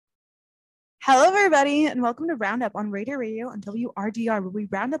Hello, everybody, and welcome to Roundup on Raider Radio on WRDR, where we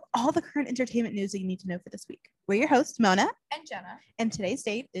round up all the current entertainment news that you need to know for this week. We're your hosts, Mona and Jenna, and today's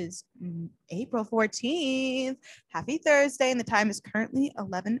date is April 14th. Happy Thursday, and the time is currently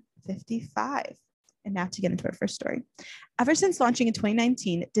 11:55. And now to get into our first story. Ever since launching in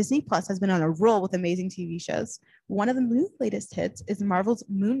 2019, Disney Plus has been on a roll with amazing TV shows. One of the new latest hits is Marvel's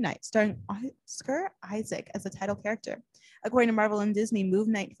Moon Knight, starring Oscar Isaac as the title character. According to Marvel and Disney,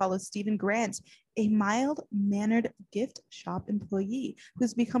 Moon Knight follows Stephen Grant, a mild-mannered gift shop employee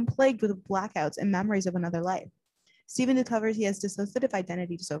who's become plagued with blackouts and memories of another life. Stephen discovers he has dissociative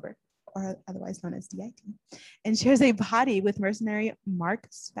identity disorder, or otherwise known as DID, and shares a body with mercenary Mark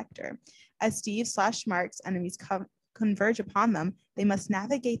Spector. As Steve/Mark's enemies converge upon them, they must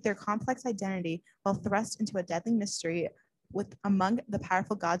navigate their complex identity while thrust into a deadly mystery with among the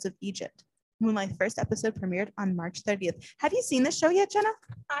powerful gods of Egypt. Moonlight's first episode premiered on March 30th. Have you seen this show yet, Jenna?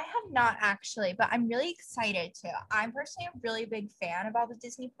 I have not actually, but I'm really excited to. I'm personally a really big fan of all the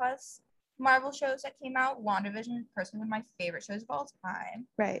Disney Plus Marvel shows that came out. WandaVision is personally one of my favorite shows of all time.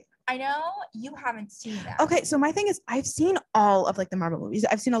 Right. I know you haven't seen that. Okay, so my thing is I've seen all of the Marvel movies.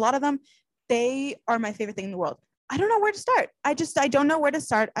 I've seen a lot of them. They are my favorite thing in the world. I don't know where to start. I don't know where to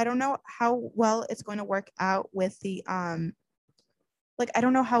start. I don't know how well it's going to work out with the I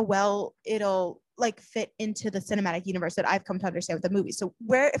don't know how well it'll fit into the cinematic universe that I've come to understand with the movie. So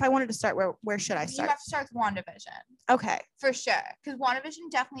if I wanted to start, where should I start? You have to start with WandaVision. Okay. For sure. Because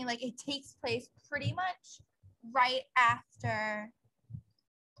WandaVision definitely it takes place pretty much right after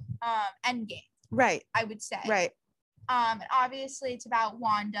Endgame. Right. I would say. Right. And obviously it's about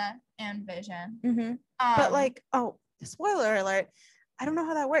Wanda and Vision. Mm-hmm. But spoiler alert, I don't know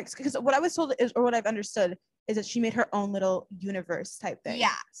how that works, because what I was told is, or what I've understood, is that she made her own little universe type thing.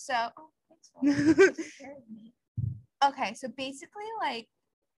 Yeah. So okay, so basically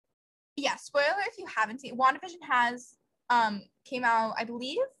spoiler if you haven't seen, WandaVision has came out, I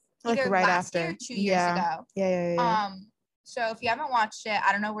believe, either right last after year or 2 years ago. Yeah. So if you haven't watched it,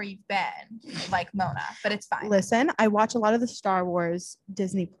 I don't know where you've been, like Mona, but it's fine. Listen, I watch a lot of the Star Wars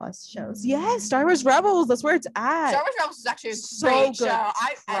Disney Plus shows. Yes, Star Wars Rebels. That's where it's at. Star Wars Rebels is actually a great show.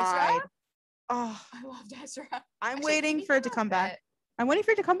 Ezra? Oh, I loved Ezra. I'm waiting for it to come back. I'm waiting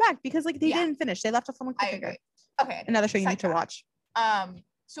for it to come back because they didn't finish. They left off on a cliffhanger. Okay. Another show you need to watch.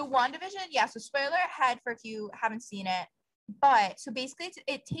 So WandaVision, so spoiler ahead for if you haven't seen it. But so basically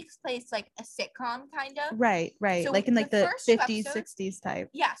it takes place like a sitcom kind of. Right. So in the 50s, 60s type.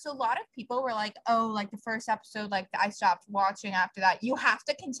 Yeah. So a lot of people were like, oh, the first episode, I stopped watching after that. You have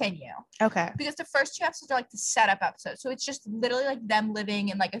to continue. Okay. Because the first 2 episodes are the setup episodes. So it's just literally them living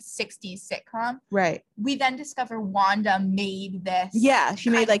in a 60s sitcom. Right. We then discover Wanda made this. Yeah, she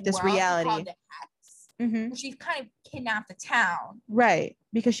made this reality. Mm-hmm. She kind of kidnapped the town. Right.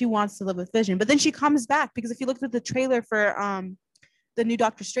 Because she wants to live with Vision. But then she comes back, because if you looked at the trailer for the new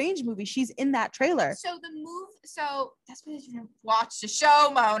Doctor Strange movie, she's in that trailer. So that's because you didn't watch the show,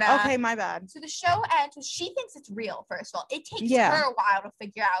 Mona. Okay, my bad. So the show ends with, she thinks it's real, first of all. It takes her a while to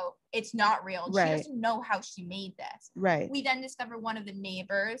figure out it's not real. Right. She doesn't know how she made this. Right. We then discover one of the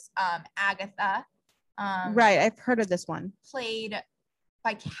neighbors, Agatha. Right, I've heard of this one. Played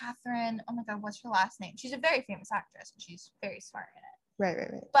by Catherine. Oh my God, what's her last name? She's a very famous actress, and she's very smart in it.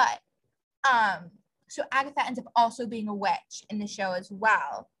 Right. But so Agatha ends up also being a witch in the show as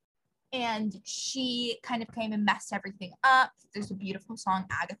well, and she kind of came and messed everything up. There's a beautiful song,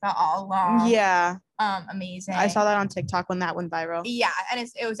 Agatha All Along. Yeah. Amazing. I saw that on TikTok when that went viral. Yeah, and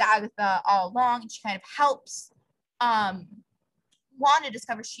it was Agatha all along, and she kind of helps Wanda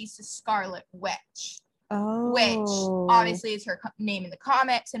discover she's the Scarlet Witch. Oh. Which obviously is her name in the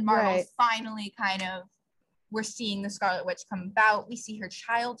comics, and Marvel's finally we're seeing the Scarlet Witch come about. We see her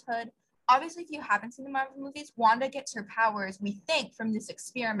childhood. Obviously, if you haven't seen the Marvel movies, Wanda gets her powers, we think, from this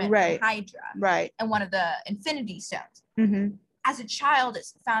experiment from Hydra. Right. And one of the Infinity Stones. Mm-hmm. As a child,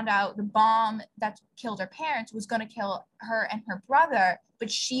 it's found out the bomb that killed her parents was going to kill her and her brother,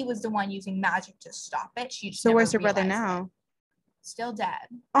 but she was the one using magic to stop it. So where's her brother now? Still dead.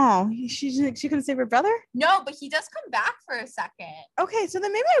 Oh, she couldn't save her brother? No, but he does come back for a second. Okay, so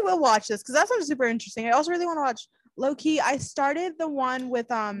then maybe I will watch this, because that sounds super interesting. I also really want to watch Low-Key. I started the one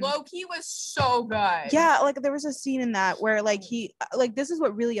with Low-Key was so good. Yeah, there was a scene in that where he this is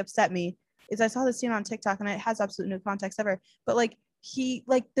what really upset me, is I saw this scene on TikTok, and it has absolutely no context ever, but he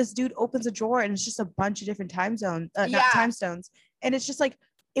this dude opens a drawer and it's just a bunch of different time stones, and it's just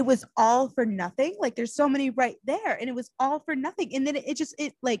it was all for nothing. There's so many right there, and it was all for nothing. And then it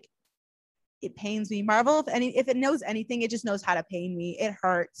pains me. Marvel, if it knows anything, it just knows how to pain me. It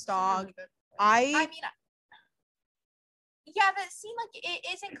hurts, dog. I mean, Yeah, that scene, like,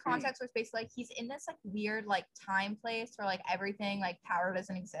 it is in context where it's basically, like, he's in this, like, weird, like, time place where, like, everything, like, power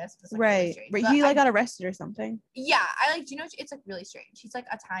doesn't exist. It's, like, really strange. Right. He, like, got arrested or something. Yeah, I, like, do you know, it's, like, really strange. He's, like,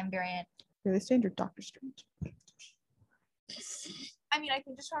 a time variant. Really strange or Doctor Strange? I mean, I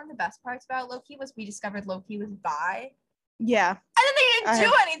think just one of the best parts about Loki was we discovered Loki was bi. Yeah. And then they didn't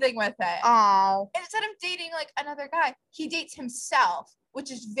do anything with it. Oh. And instead of dating, like, another guy, he dates himself,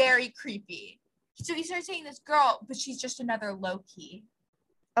 which is very creepy. So he starts dating this girl, but she's just another Loki.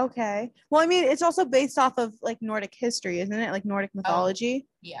 Okay. Well, I mean, it's also based off of, like, Nordic history, isn't it? Like, Nordic mythology.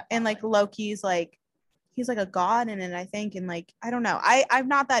 Yeah. Probably. And, like, Loki's, like, he's, like, a god in it, I think. And, like, I don't know. I'm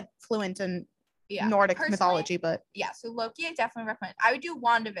not that fluent in Nordic mythology, but. Yeah, so Loki, I definitely recommend. I would do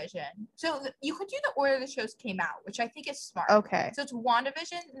WandaVision. So you could do the order the shows came out, which I think is smart. Okay. So it's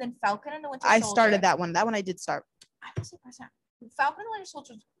WandaVision, and then Falcon and the Winter Soldier. I started that one. That one I did start. I would say Falcon and the Winter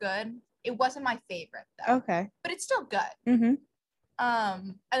Soldier was good. It wasn't my favorite, though. Okay. But it's still good. Mm-hmm.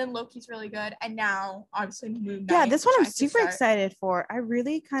 And then Loki's really good, and now obviously Moon Knight. Yeah, this one I'm super excited for. I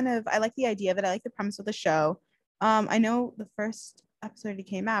really I like the idea of it. I like the premise of the show. I know the first episode already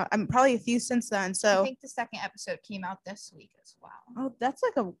came out. I'm probably a few since then. So I think the second episode came out this week as well. Oh, that's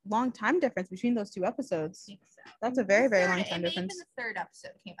like a long time difference between those two episodes. I think so. That's a very, very long time difference. Even the third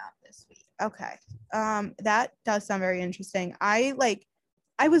episode came out this week. Okay. That does sound very interesting.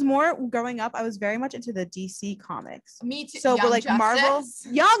 I was more growing up, I was very much into the DC comics. Me too. So, but like Marvel,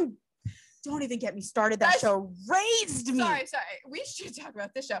 don't even get me started. That show raised me. Sorry. We should talk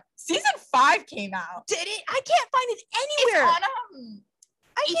about this show. Season 5 came out. Did it? I can't find it anywhere.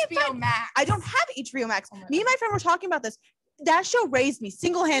 It's on HBO Max. I don't have HBO Max. Me and my friend were talking about this. That show raised me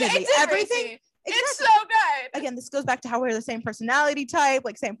single-handedly. Everything. It's so good. Again, this goes back to how we're the same personality type,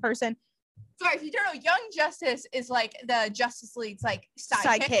 like same person. Sorry, if you don't know, Young Justice is like the Justice League's like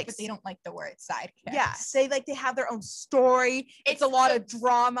sidekicks, but they don't like the word sidekicks. Yeah, they have their own story. It's a lot of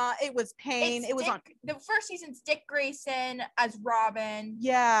drama. It was pain. It was on the first season's Dick Grayson as Robin.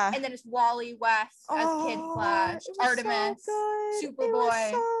 Yeah, and then it's Wally West as Kid Flash, Artemis,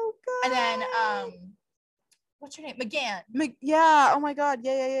 Superboy, and then what's her name? McGann. Yeah. Oh my God.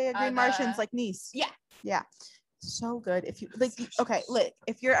 Yeah. Green Martian's like niece. Yeah. So good. If you like, okay, look,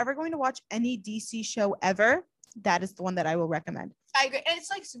 if you're ever going to watch any DC show ever, that is the one that I will recommend. I agree. And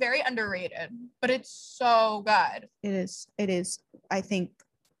it's like very underrated, but it's so good. It is. I think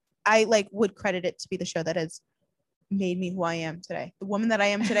I would credit it to be the show that has made me who I am today. The woman that I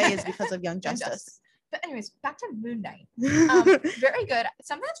am today is because of Young Justice. But anyways, back to Moon Knight. Very good.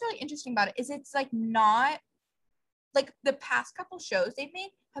 Something that's really interesting about it is it's like not like the past couple shows they've made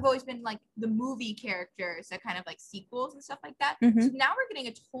have always been like the movie characters that kind of like sequels and stuff like that. Mm-hmm. So now we're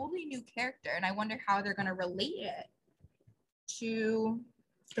getting a totally new character, and I wonder how they're going to relate it to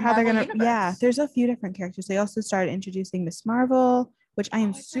the Marvel universe. Yeah, there's a few different characters. They also started introducing Miss Marvel, which I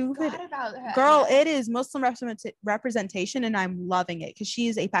am super about that. Girl, it is Muslim representation, and I'm loving it because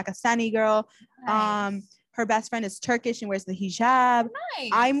she's a Pakistani girl. Nice. Her best friend is Turkish and wears the hijab. Nice.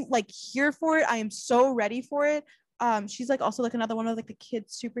 I'm like here for it. I am so ready for it. She's like also like another one of like the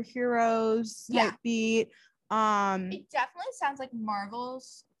kids superheroes type beat. It definitely sounds like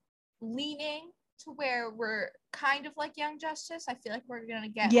Marvel's leaning to where we're kind of like Young Justice. I feel like we're gonna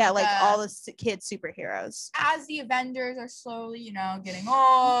get like all the kids superheroes. As the Avengers are slowly, getting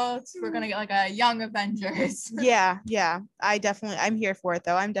old, we're gonna get like a Young Avengers. yeah. I'm here for it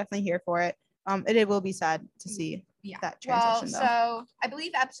though. I'm definitely here for it. It will be sad to see. That transition though. So I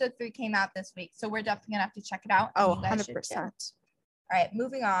believe episode 3 came out this week, so we're definitely gonna have to check it out. 100%. All right,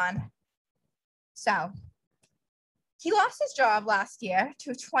 moving on. So he lost his job last year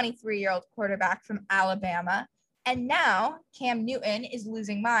to a 23-year-old quarterback from Alabama, and now Cam Newton is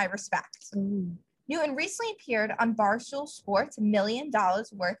losing my respect. Ooh. Newton recently appeared on Barstool Sports' $1 Million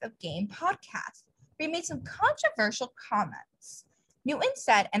Worth of Game podcast, where he made some controversial comments. Newton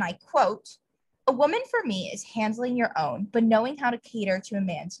said, and I quote, "A woman for me is handling your own, but knowing how to cater to a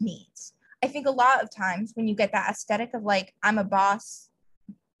man's needs. I think a lot of times when you get that aesthetic of like, I'm a boss,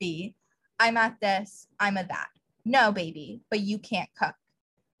 B, I'm at this, I'm at that. No, baby, but you can't cook.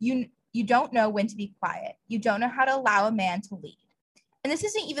 You don't know when to be quiet. You don't know how to allow a man to lead." And this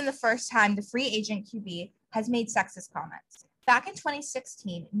isn't even the first time the free agent QB has made sexist comments. Back in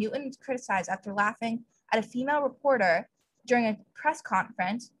 2016, Newton was criticized after laughing at a female reporter during a press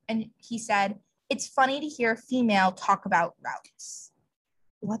conference, and he said, "It's funny to hear a female talk about routes."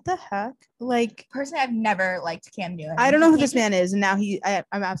 What the heck? Like, personally, I've never liked Cam Newton. I don't know who this man is, and now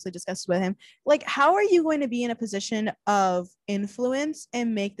I'm absolutely disgusted with him. Like, how are you going to be in a position of influence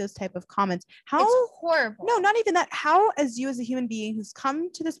and make those type of comments? How? It's horrible. No, not even that. How, as a human being who's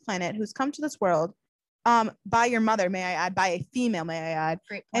come to this planet, who's come to this world, by your mother, may I add, by a female, may I add.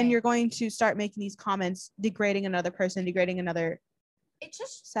 Great point. And you're going to start making these comments degrading another person, degrading another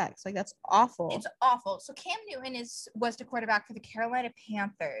sex. Like, that's awful. It's awful. So Cam Newton was the quarterback for the Carolina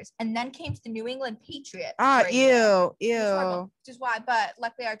Panthers and then came to the New England Patriots. Ew. Which is why, but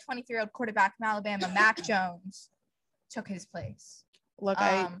luckily our 23-year-old quarterback from Alabama, Mac Jones, took his place. Look,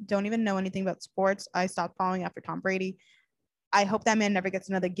 I don't even know anything about sports. I stopped following after Tom Brady. I hope that man never gets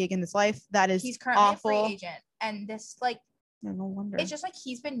another gig in his life. He's currently awful. A free agent. And this, like, no wonder. It's just like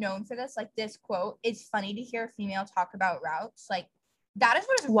he's been known for this. Like, this quote, "It's funny to hear a female talk about routes." Like, that is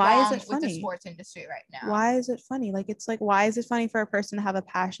what is wrong with the sports industry right now. Why is it funny? Like, it's like, why is it funny for a person to have a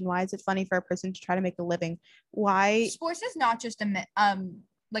passion? Why is it funny for a person to try to make a living? Why? Sports is not just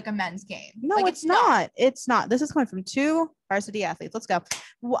like a men's game. No, like, it's not. It's not. This is coming from two varsity athletes. Let's go.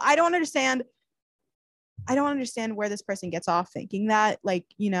 Well, I don't understand where this person gets off thinking that. Like,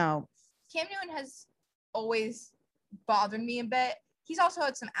 you know, Cam Newton has always bothered me a bit. He's also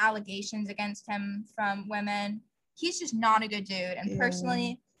had some allegations against him from women. He's just not a good dude. And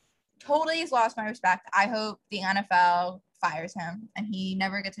personally, totally has lost my respect. I hope the NFL fires him and he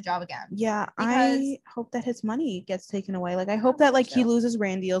never gets a job again. Yeah, I hope that his money gets taken away. Like, I hope that, like, he loses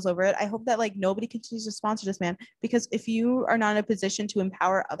brand deals over it. I hope that, like, nobody continues to sponsor this man, because if you are not in a position to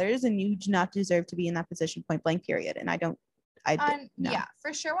empower others, then you do not deserve to be in that position, point blank, period. And no. Yeah,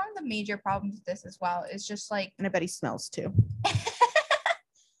 for sure. One of the major problems with this as well is just like, and I bet he smells too.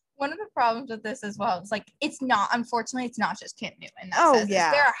 One of the problems with this as well is, like, unfortunately, it's not just Cam Newton. Yeah.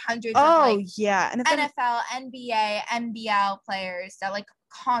 There are hundreds of, like, and NFL, NBA, NBL players that, like,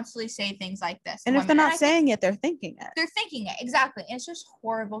 constantly say things like this. And if they're not saying it, they're thinking it. They're thinking it, exactly. And it's just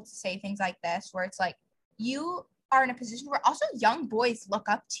horrible to say things like this, where it's like, you are in a position where also young boys look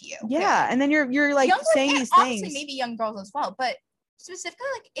up to you. Yeah, and then you're like saying these things. Obviously, maybe young girls as well, but specifically,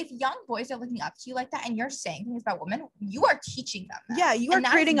 like, if young boys are looking up to you like that and you're saying things about women, you are teaching them that. Yeah, you are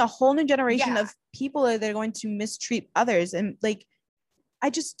creating a whole new generation of people that are going to mistreat others. And, like, I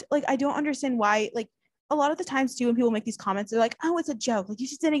just, like, I don't understand why. Like, a lot of the times too, when people make these comments, they're like, oh, it's a joke. Like, you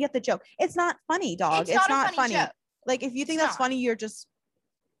just didn't get the joke. It's not funny, dog. It's not funny. Like, if you think that's funny, you're just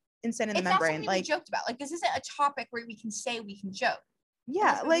insane in the membrane. It's not something we joked about. Like, this isn't a topic where we can say we can joke.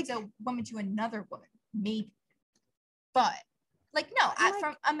 Yeah, like, it's a woman to another woman, maybe. But, like, no,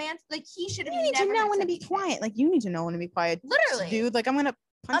 from a man, like, he should have. You need to know when to be quiet. Like, you need to know when to be quiet. Literally, dude. Like, I'm gonna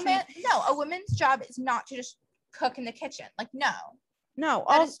punch you. No, a woman's job is not to just cook in the kitchen. Like, no.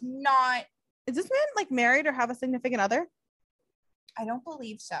 That is not. Is this man, like, married or have a significant other? I don't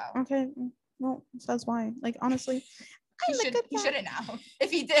believe so. Okay, well, that's why. Like, honestly, he shouldn't now.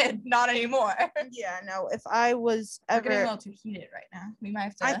 If he did, not anymore. Yeah, no. If I was ever, we're getting a little too heated right now. We might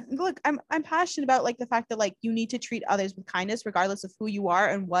have to. I'm passionate about, like, the fact that, like, you need to treat others with kindness, regardless of who you are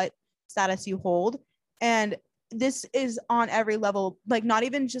and what status you hold. And this is on every level. Like, not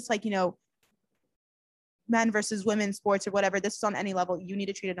even just, like, you know, men versus women sports or whatever. This is on any level. You need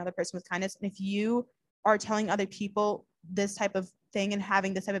to treat another person with kindness. And if you are telling other people this type of thing and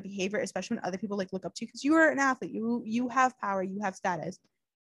having this type of behavior, especially when other people, like, look up to you, because you are an athlete, you have power, you have status.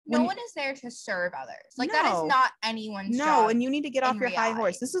 No one is there to serve others. Like, that is not anyone's job. And you need to get off your high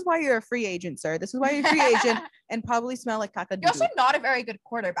horse. This is why you're a free agent, sir. This is why you're a free agent and probably smell like caca. You're also not a very good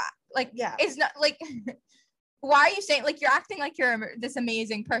quarterback. Like, yeah, it's not like. Why are you saying, like, you're acting like you're this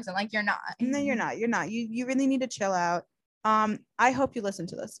amazing person? Like, you're not. No, you're not. You're not. You really need to chill out. I hope you listen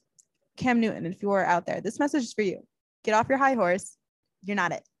to this. Cam Newton, if you are out there, this message is for you. Get off your high horse. You're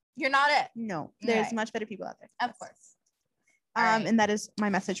not it. You're not it. No, there's much better people out there. Of course. And that is my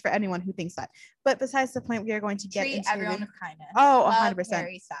message for anyone who thinks that. But besides the point, we are going to get treat everyone with kindness. Oh, 100%.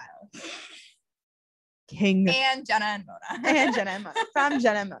 Harry Styles. King. And Jenna and Mona. From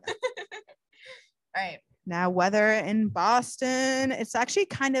Jenna and Mona. All right. Now, weather in Boston, it's actually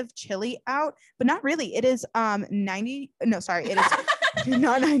kind of chilly out, but not really. It is 90. No, sorry. It is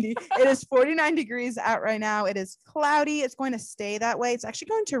not 90. It is 49 degrees out right now. It is cloudy. It's going to stay that way. It's actually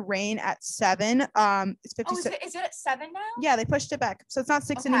going to rain at 7. It's 50. Is it at 7 now? Yeah, they pushed it back. So it's not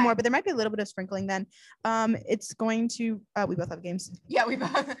 6 anymore, but there might be a little bit of sprinkling then. It's going to, we both have games. Yeah, we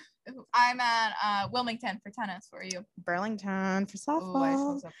both. I'm at Wilmington for tennis. Where are you? Burlington for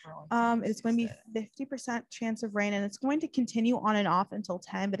softball. It's going to be 50% chance of rain, and it's going to continue on and off until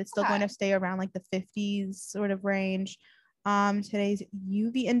 10, but it's still going to stay around like the 50s sort of range. Today's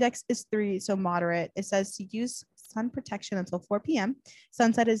UV index is 3, so moderate. It says to use sun protection until 4 p.m.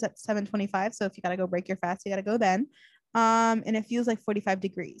 Sunset is at 7:25, so if you got to go break your fast, you got to go then. And it feels like 45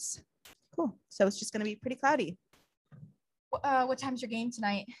 degrees. Cool. So it's just going to be pretty cloudy. What time's your game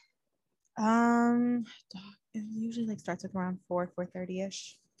tonight? It usually like starts like around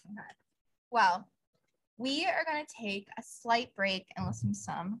 4:30ish. Okay. Well, we are going to take a slight break and listen to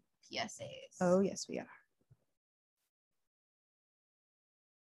some PSAs. Oh, yes, we are.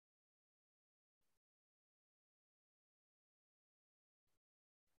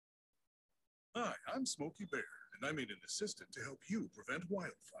 Hi, I'm Smokey Bear, and I made an assistant to help you prevent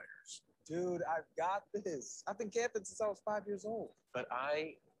wildfires. Dude, I've got this. I've been camping since I was 5 years old. But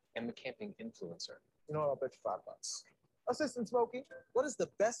I am a camping influencer. You know what? I'll bet you $5. Assistant Smokey, what is the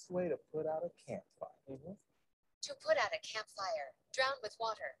best way to put out a campfire? To put out a campfire, drown with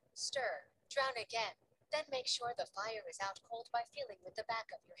water, stir, drown again, then make sure the fire is out cold by feeling with the back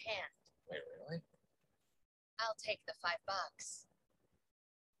of your hand. Wait, really? I'll take the $5.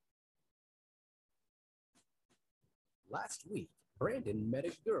 Last week, Brandon met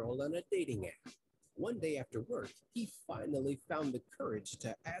a girl on a dating app. One day after work, he finally found the courage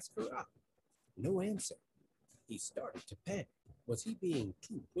to ask her out. No answer. He started to panic. Was he being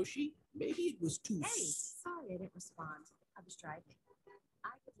too pushy? Maybe it was too... Hey, sorry I didn't respond. I was driving. I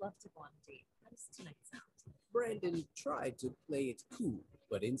would love to go on a date. How does tonight sound? Brandon tried to play it cool,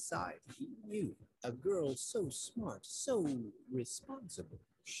 but inside he knew a girl so smart, so responsible.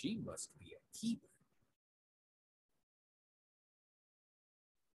 She must be a keeper.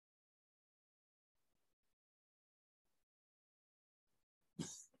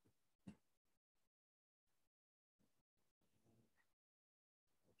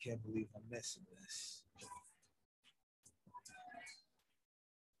 Can't believe I'm missing this.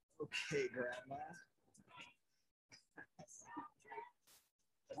 Okay, Grandma.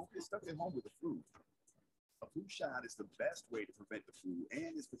 Don't get stuck at home with the flu. A flu shot is the best way to prevent the flu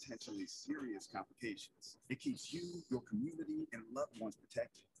and its potentially serious complications. It keeps you, your community, and loved ones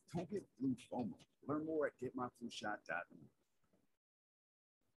protected. Don't get flu FOMO. Learn more at getmyflushot.org.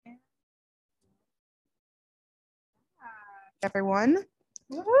 Everyone.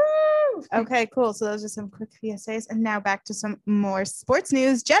 Woo! Okay, cool. So those are some quick PSAs. And now back to some more sports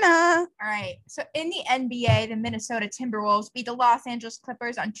news. Jenna. All right. So in the NBA, the Minnesota Timberwolves beat the Los Angeles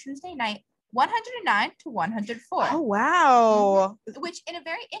Clippers on Tuesday night, 109-104. Oh, wow. Which in a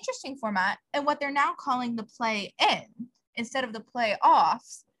very interesting format, and what they're now calling the play-in instead of the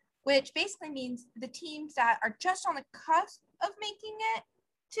playoffs, which basically means the teams that are just on the cusp of making it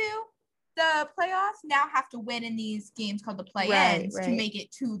to the playoffs now have to win in these games called the play-ins to make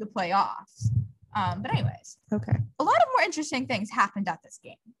it to the playoffs. But anyways, okay. A lot of more interesting things happened at this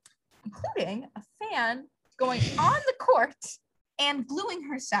game, including a fan going on the court and gluing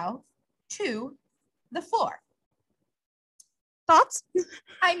herself to the floor. Thoughts?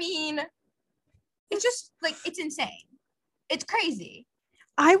 I mean, it's just like, it's insane. It's crazy.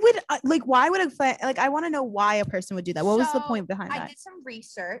 I would why would I want to know why a person would do that. What was the point behind that? I did some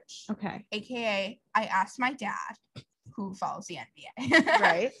research. Okay. AKA, I asked my dad, who follows the NBA.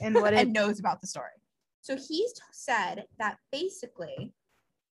 Right. And what and knows about the story. So he's said that basically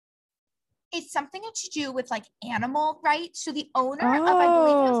it's something to do with like animal rights. So the owner of, I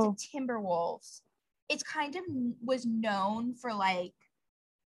believe it was the Timberwolves, it's kind of was known for like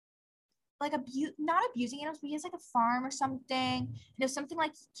not abusing animals, but he has like a farm or something. You know, something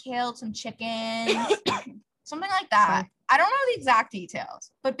like he killed some chickens, something like that. Okay. I don't know the exact details,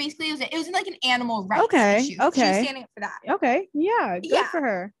 but basically it was like an animal rights issue. Okay. She's standing up for that. Okay. Yeah. Good for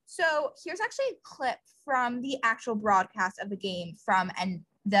her. So here's actually a clip from the actual broadcast of the game from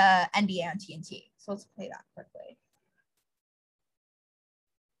the NBA on TNT. So let's play that quickly.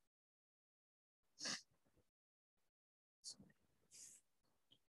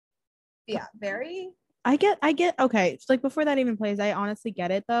 Yeah, very. I get. Okay, so like before that even plays, I honestly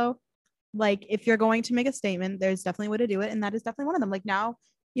get it though. Like if you're going to make a statement, there's definitely a way to do it, and that is definitely one of them. Like now,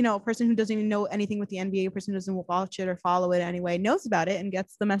 you know, a person who doesn't even know anything with the NBA, a person who doesn't watch it or follow it anyway, knows about it and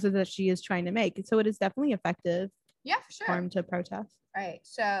gets the message that she is trying to make. So it is definitely effective. Yeah, for sure. Form to protest. All right,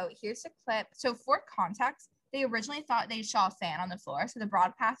 so here's the clip. So for context, they originally thought they saw a fan on the floor, so the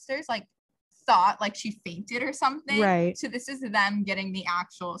broadcasters thought like she fainted or something. Right. So this is them getting the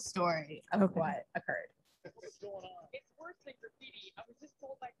actual story of what occurred. What's going on? It's worse than graffiti. I was just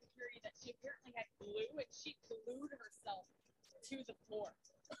told by security that she apparently had glue and she glued herself to the floor.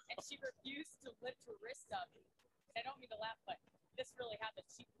 And she refused to lift her wrist up. And I don't mean to laugh, but this really happened.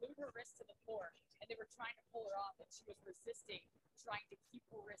 She glued her wrist to the floor and they were trying to pull her off and she was resisting, trying to keep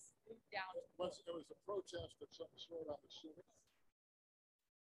her wrist glued down. It was a protest of some sort on the shooting.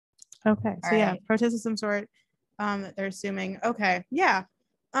 Okay. So yeah, protest of some sort. They're assuming. Okay. Yeah.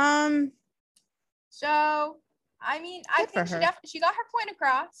 So I mean, I think she got her point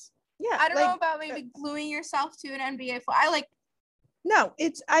across. Yeah. I don't know about maybe gluing yourself to an NBA floor. No,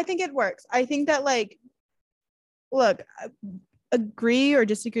 I think it works. I think that look, agree or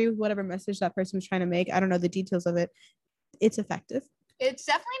disagree with whatever message that person was trying to make. I don't know the details of it. It's effective. It's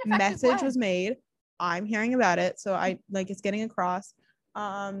definitely an effective Message way. was made. I'm hearing about it, so I like it's getting across.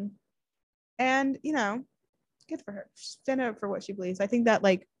 And you know, good for her. Stand up for what she believes. I think that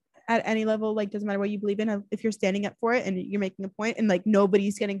like at any level, like doesn't matter what you believe in, if you're standing up for it and you're making a point and like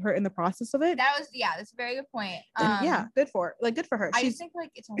nobody's getting hurt in the process of it. That's a very good point. Yeah, good for her. I just think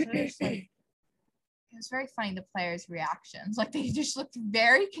like it's also just like it was very funny the players' reactions. Like they just looked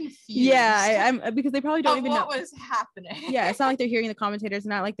very confused. Yeah, I'm because they probably don't even know what was happening. Yeah, it's not like they're hearing the commentators,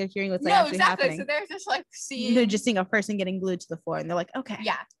 not like they're hearing what's like actually happening. So they're just like seeing. They're just seeing a person getting glued to the floor, and they're like, okay,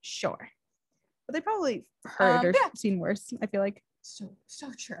 yeah, sure. But they probably heard or seen worse. I feel like so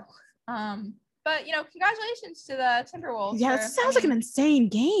true. But you know, congratulations to the Timberwolves. Yeah, that sounds like an insane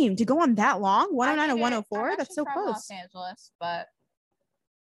game to go on that long. 109 and 104. That's so close. Los Angeles, but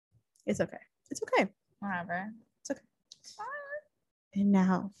it's okay. It's okay. Whatever. It's okay. And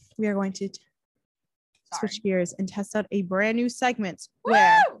now we are going to switch gears and test out a brand new segment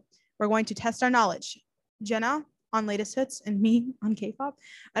where we're going to test our knowledge. Jenna on latest hits and me on K-pop.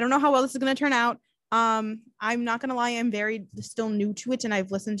 I don't know how well this is going to turn out. I'm not gonna lie, I'm still new to it, and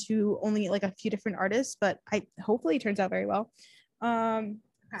I've listened to only like a few different artists, but hopefully it turns out very well.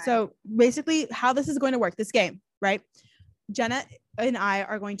 So basically how this is going to work, this game, right? Jenna and I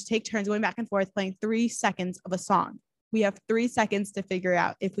are going to take turns going back and forth playing 3 seconds of a song. We have 3 seconds to figure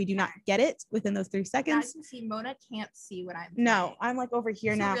out. If we do not get it within those 3 seconds. As you can see, Mona can't see what I'm playing. No, I'm like over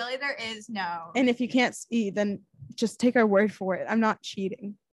here now. Really, there is no. And if you can't see, then just take our word for it. I'm not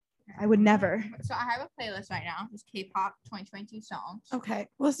cheating. I would never. So I have a playlist right now. It's K-pop 2022 songs. Okay,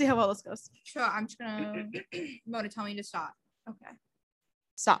 we'll see how well this goes. So I'm just gonna Mona, tell me to stop. Okay.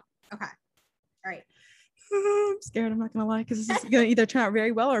 Stop. Okay. All right. I'm scared. I'm not gonna lie, because this is gonna either turn out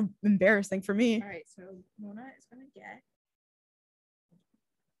very well or embarrassing for me. All right. So Mona is gonna get.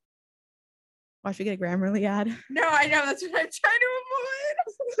 Watch me get a Grammarly ad. No, I know that's what I'm trying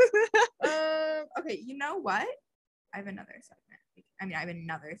to avoid. Okay. You know what? I have another segment. I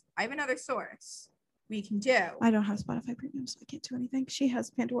have another source we can do. I don't have Spotify Premium, so I can't do anything. She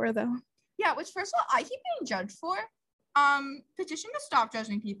has Pandora though. Yeah, which first of all, I keep being judged for. Petition to stop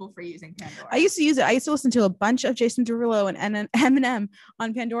judging people for using Pandora. I used to use it. I used to listen to a bunch of Jason Derulo and Eminem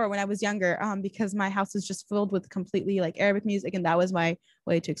on Pandora when I was younger, because my house is just filled with completely like Arabic music, and that was my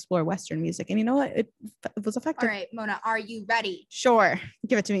way to explore Western music. And you know what? It was effective. All right, Mona, are you ready? Sure,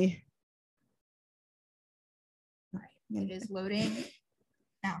 give it to me. It is loading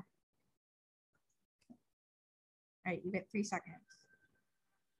now. All right, you get 3 seconds.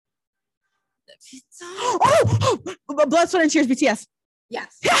 Oh, Blood, Sweat, and Tears, BTS.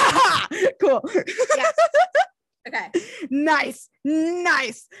 Yes. Cool. Yes. Okay. Nice.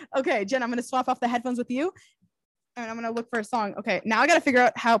 Okay, Jen, I'm gonna swap off the headphones with you, and I'm gonna look for a song. Okay, now I gotta figure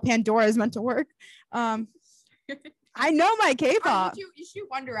out how Pandora is meant to work. I know my K-pop. You should do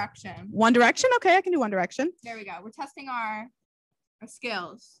One Direction. One Direction? Okay, I can do One Direction. There we go. We're testing our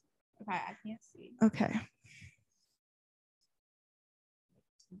skills. Okay, I can't see. Okay.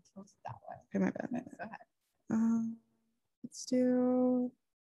 That way. Okay, my bad. Go ahead. Let's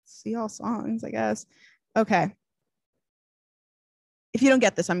see all songs, I guess. Okay. If you don't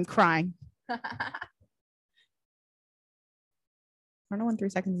get this, I'm crying. I don't know when 3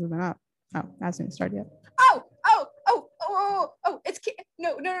 seconds has been up. Oh, that hasn't even started yet. It's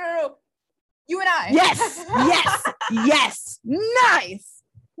no. You and I. Yes. Nice.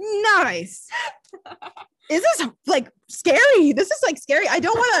 Is this like scary? This is like scary. I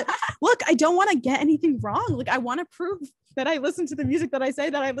don't want to get anything wrong. Like I want to prove that I listen to the music that I say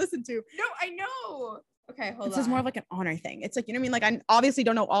that I listen to. No, I know. Okay, hold on. This is more of like an honor thing. It's like, you know what I mean? Like I obviously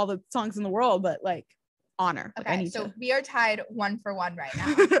don't know all the songs in the world, but like honor. Okay, like, we are tied 1 for 1 right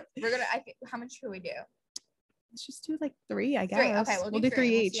now. How much should we do? Let's just do like 3, I guess. 3. Okay, we'll do 3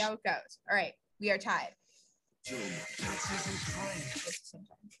 each. We'll see how it goes. All right, we are tied.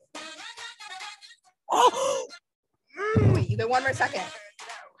 Oh! Wait, you get 1 more second.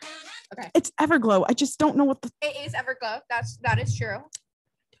 Okay. It's Everglow. I just don't know what the. It is Everglow. That is true.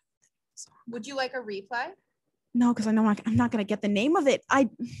 Would you like a replay? No, because I know I'm not gonna get the name of it.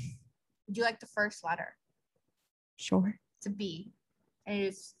 Would you like the first letter? Sure. It's a B, and it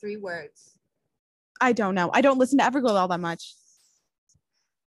is 3 words. I don't know. I don't listen to Everglow all that much.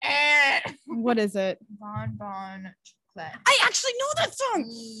 What is it? Bon Chocolate. I actually know that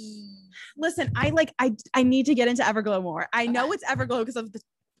song. Listen, I need to get into Everglow more. I know it's Everglow because of the.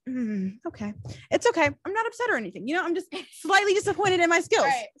 Okay, it's okay. I'm not upset or anything. You know, I'm just slightly disappointed in my skills. All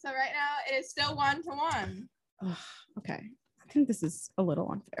right. So right now it is still 1 to 1. Okay. think this is a little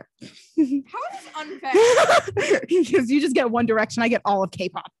unfair. How is this unfair? Because you just get One Direction. I get all of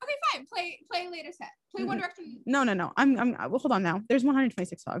K-pop. Okay, fine. Play later set. Play One Direction. No. Well, hold on now. There's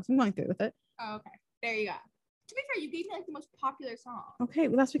 126 songs. I'm going through with it. Oh, okay. There you go. To be fair, you gave me like the most popular song. Okay,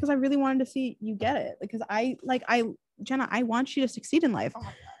 well that's because I really wanted to see you get it. Because Jenna, I want you to succeed in life. Oh my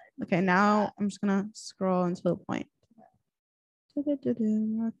god. Okay, now I'm just gonna scroll until the point. I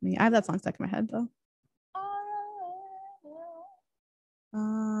have that song stuck in my head though.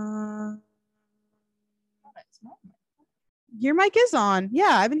 Your mic is on.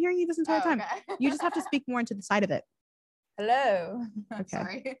 Yeah, I've been hearing you this entire time. Okay. You just have to speak more into the side of it. Hello. Okay.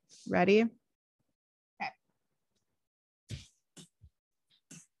 Sorry. Ready? Okay.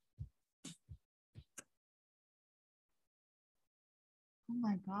 Oh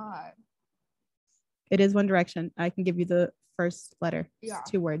my god. It is One Direction. I can give you the first letter. Yeah.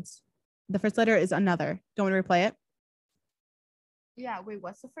 It's 2 words. The first letter is another. Don't want to replay it? Yeah. Wait,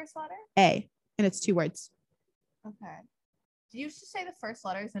 what's the first letter? A. And it's 2 words. Okay. Did you just say the first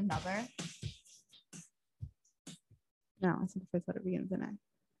letter is another? No, I said the first letter begins with an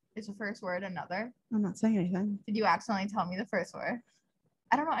A. Is the first word another? I'm not saying anything. Did you accidentally tell me the first word?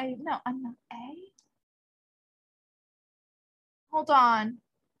 I don't know. No, I'm not A. Hold on.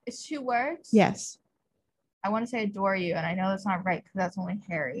 It's 2 words? Yes. I want to say adore you, and I know that's not right because that's only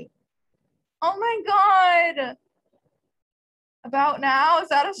Harry. Oh my god! About now? Is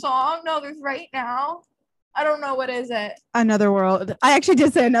that a song? No, there's right now. I don't know. What is it? Another World. I actually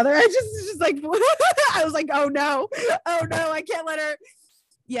did say another. I just like I was like, oh no, I can't let her.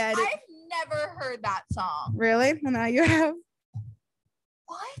 Yeah. I've never heard that song. Really? And now you have.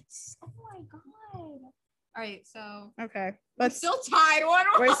 What? Oh my god! All right, so Okay, we're still tied.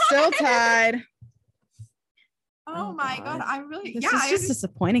 We're still tied. Oh my god! I'm really This is just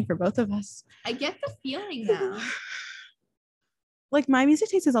disappointing for both of us. I get the feeling now. Like my music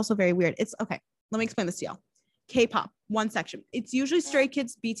taste is also very weird. It's okay. Let me explain this to y'all. K-pop, one section. It's usually Stray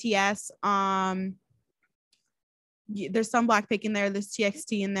Kids, BTS. There's some Blackpink in there. There's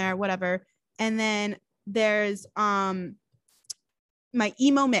TXT in there, whatever. And then there's my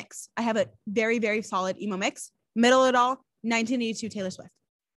emo mix. I have a very, very solid emo mix. Middle of it all, 1982 Taylor Swift.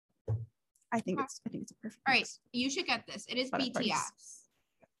 I think it's a perfect. All right, you should get this. It is BTS.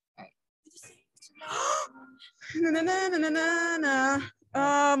 All right.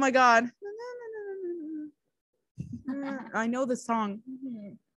 Oh my god. I know the song.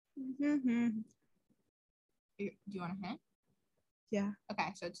 Do you want a hint? Yeah.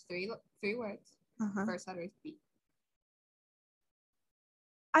 Okay, so it's three words. First letter is B.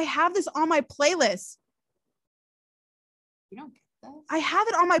 I have this on my playlist. You don't get this? I have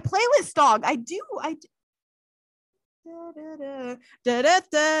it on my playlist, dog. I do. Like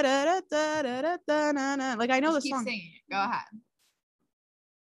I know the song. Keep singing it. Go ahead.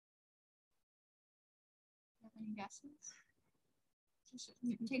 Any guesses?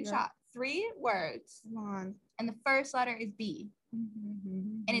 Take a shot. 3 words. Come on. And the first letter is B.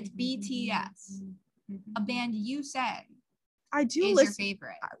 And it's BTS. A band you said I do is listen. your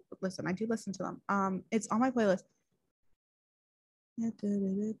favorite. Listen, I do listen to them. It's on my playlist. At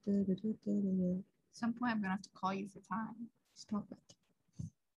some point, I'm gonna have to call you for time. Stop it.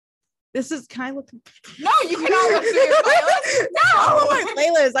 This is. Can I look? No, you cannot look through your playlist. No, my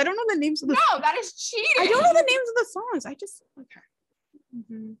playlist. I don't know the names of the. No, that is cheating. I don't know the names of the songs. I just okay.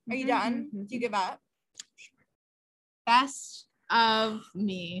 Are you done? Do you give up? Best of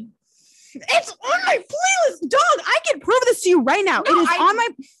me. It's on my playlist, dog. I can prove this to you right now. No, it is on my.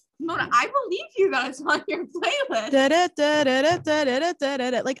 Mona, I believe you that it's on your playlist.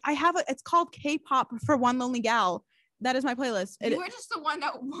 Like I have it. It's called K-pop for One Lonely Gal. That is my playlist. You were just the one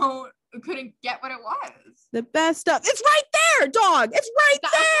that couldn't get what it was. The best stuff. It's right there, dog. It's right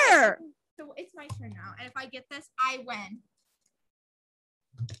there. So it's my turn now, and if I get this, I win.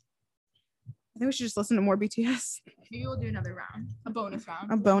 I think we should just listen to more BTS. Maybe we'll do another round, a bonus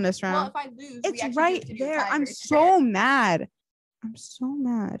round. A bonus round. Well, if I lose, it's right there. I'm so mad. I'm so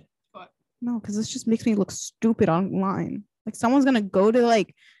mad. What? No, because this just makes me look stupid online. Like someone's gonna go to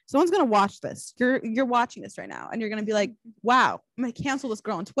someone's gonna watch this. You're watching this right now, and you're gonna be like, "Wow, I'm gonna cancel this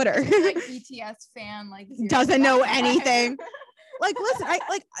girl on Twitter." Like BTS fan, doesn't know anything. Like, listen, I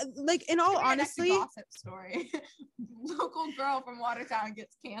in all honesty, gossip story. Local girl from Watertown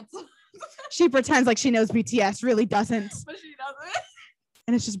gets canceled. She pretends like she knows BTS, really doesn't. But she doesn't.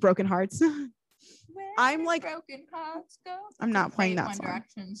 And it's just broken hearts. I'm like, broken hearts go. I'm not playing that One song.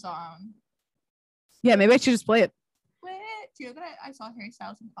 Direction song. Yeah, maybe I should just play it. Wait, do you know that I saw Harry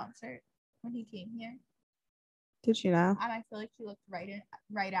Styles in concert when he came here? Did she know? And I feel like he looked right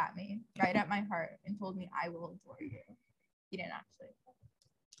at me, right at my heart, and told me, "I will adore you." He didn't actually.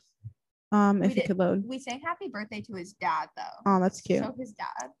 If you could load. We sang happy birthday to his dad though. Oh, that's cute. So his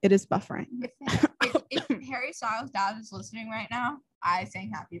dad. It is buffering. If Harry Styles' dad is listening right now, I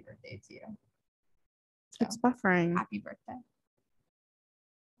sang happy birthday to you. So, it's buffering. happy birthday.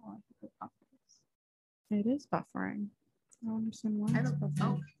 Oh, it is buffering. I don't understand why it's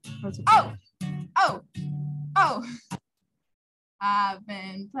buffering. Oh. I've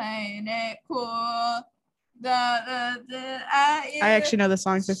been playing it cool. I actually know the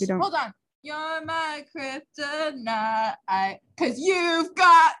song, so if you don't. Hold on. You're my kryptonite. Cause you've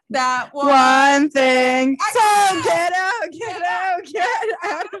got that one thing. So get out of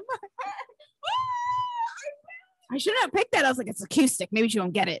my head. I shouldn't have picked that. I was like, it's acoustic. Maybe she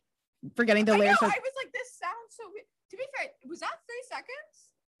won't get it. Forgetting the lyrics. I was like, this sounds so weird. To be fair, was that 3 seconds?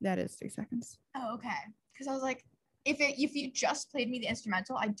 That is 3 seconds. Oh, okay. Because I was like, if you just played me the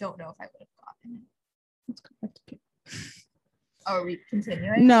instrumental, I don't know if I would have gotten it. Let's go back to K-pop. Oh, are we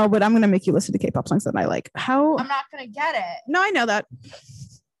continuing? No, but I'm gonna make you listen to K-pop songs that I like. How? I'm not gonna get it. No, I know that.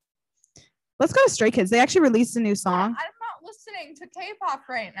 Let's go to Stray Kids. They actually released a new song. I'm not listening to K-pop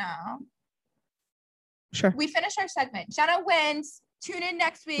right now. Sure. We finished our segment. Jenna wins. Tune in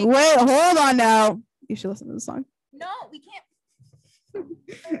next week. Wait, hold on now. You should listen to the song. No, we can't.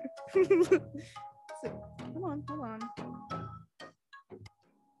 Hold on.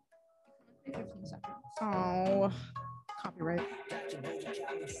 15 seconds. Oh, copyright. All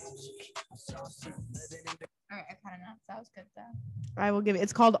right, I've had enough. That was good though. I will give it.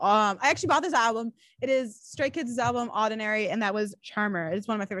 It's called I actually bought this album. It is Stray Kids' album Ordinary, and that was Charmer. It's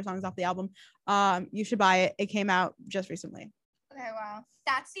one of my favorite songs off the album. You should buy it. It came out just recently. Okay, wow.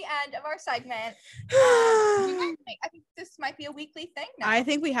 That's the end of our segment. I think this might be a weekly thing now. I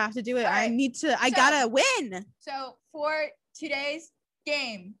think we have to do it. Right. I gotta win. So for today's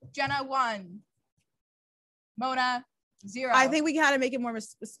game, Jenna 1, Mona 0. I think we gotta make it more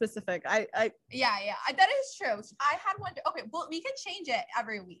specific. Yeah, that is true. I had one. Okay, well, we can change it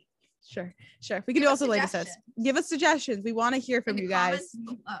every week. Sure. We can do also latest sets. Give us suggestions. We want to hear from you guys.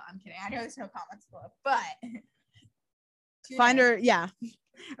 Oh, I'm kidding. I know there's no comments below, but find her. Yeah.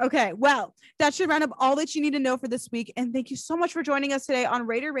 Okay. Well, that should round up all that you need to know for this week. And thank you so much for joining us today on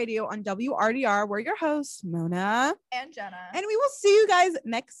Raider Radio on WRDR. We're your hosts, Mona and Jenna. And we will see you guys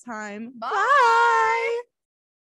next time. Bye. Bye.